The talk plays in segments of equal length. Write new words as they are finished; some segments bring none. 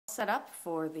Set up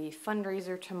for the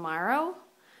fundraiser tomorrow.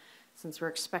 Since we're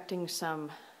expecting some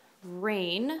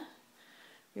rain,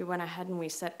 we went ahead and we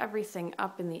set everything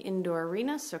up in the indoor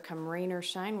arena, so come rain or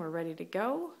shine, we're ready to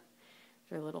go.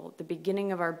 They're the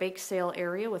beginning of our bake sale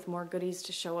area with more goodies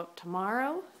to show up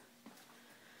tomorrow.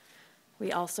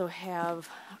 We also have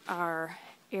our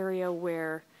area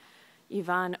where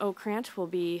Yvonne Okrant will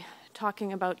be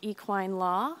talking about equine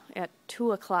law at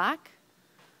 2 o'clock.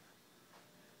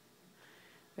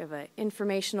 We have an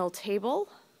informational table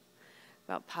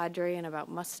about Padre and about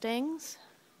Mustangs.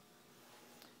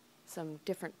 Some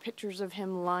different pictures of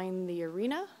him line the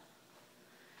arena.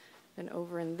 Then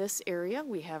over in this area,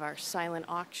 we have our silent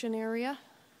auction area.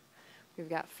 We've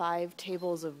got 5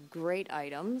 tables of great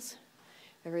items.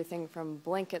 Everything from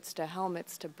blankets to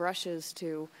helmets to brushes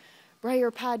to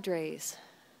Breyer Padres.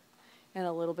 And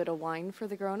a little bit of wine for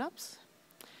the grown-ups.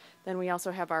 Then we also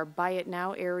have our Buy It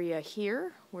Now area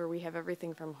here, where we have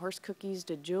everything from horse cookies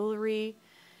to jewelry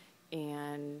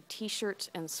and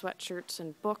t-shirts and sweatshirts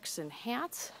and books and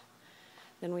hats.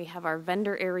 Then we have our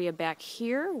vendor area back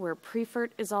here, where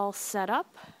Prefert is all set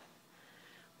up.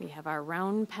 We have our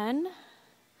round pen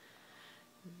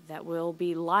that will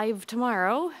be live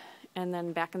tomorrow. And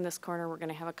then back in this corner, we're going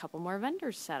to have a couple more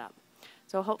vendors set up.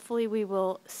 So hopefully we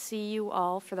will see you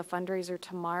all for the fundraiser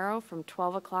tomorrow from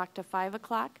 12 o'clock to 5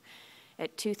 o'clock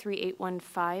at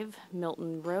 23815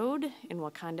 Milton Road in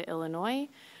Wakanda, Illinois.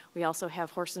 We also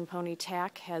have Horse and Pony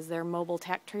Tack has their mobile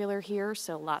tack trailer here,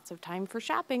 so lots of time for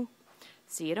shopping.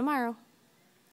 See you tomorrow.